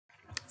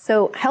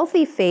So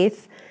healthy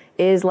faith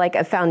is like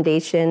a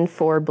foundation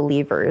for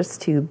believers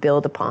to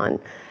build upon.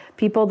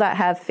 People that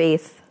have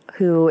faith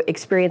who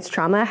experience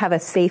trauma have a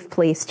safe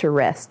place to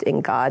rest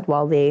in God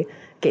while they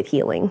get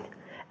healing.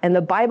 And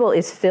the Bible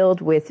is filled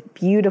with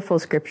beautiful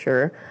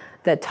scripture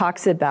that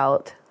talks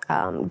about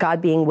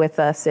God being with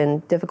us in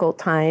difficult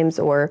times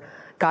or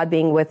God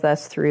being with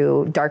us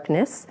through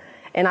darkness.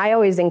 And I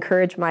always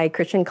encourage my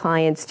Christian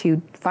clients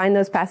to find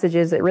those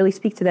passages that really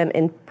speak to them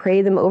and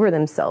pray them over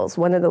themselves.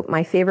 One of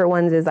my favorite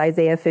ones is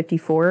Isaiah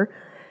 54.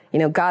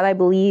 God, I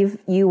believe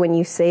you when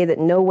you say that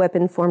no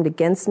weapon formed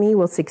against me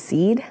will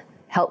succeed.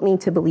 Help me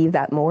to believe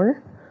that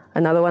more.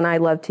 Another one I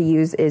love to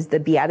use is the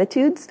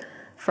Beatitudes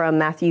from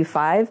Matthew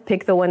 5.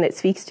 Pick the one that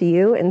speaks to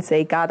you and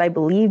say, God, I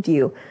believed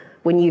you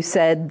when you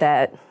said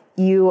that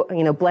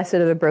blessed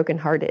are the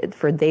brokenhearted,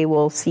 for they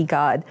will see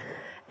God.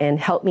 And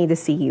help me to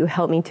see you,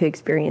 help me to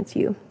experience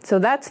you. So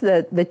that's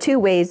the two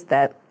ways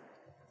that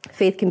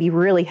faith can be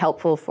really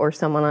helpful for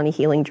someone on a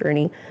healing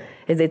journey.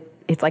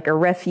 It's like a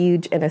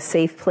refuge and a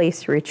safe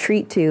place to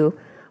retreat to,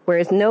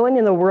 whereas no one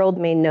in the world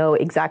may know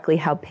exactly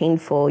how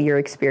painful your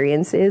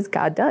experience is.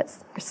 God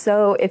does.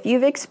 So if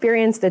you've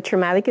experienced a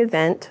traumatic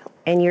event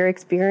and you're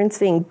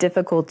experiencing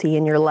difficulty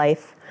in your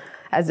life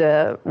as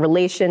a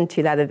relation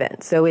to that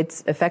event, so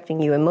it's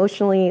affecting you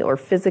emotionally or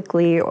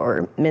physically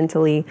or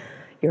mentally,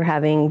 you're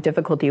having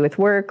difficulty with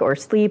work or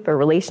sleep or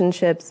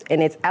relationships,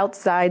 and it's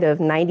outside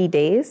of 90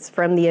 days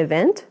from the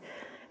event,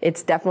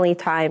 it's definitely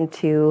time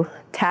to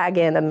tag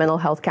in a mental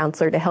health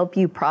counselor to help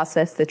you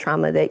process the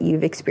trauma that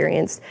you've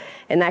experienced.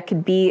 And that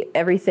could be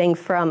everything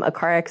from a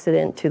car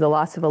accident to the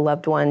loss of a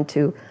loved one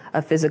to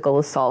a physical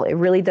assault. It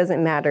really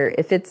doesn't matter.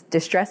 If it's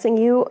distressing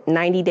you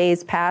 90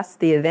 days past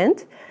the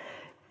event,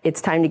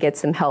 it's time to get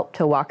some help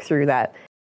to walk through that.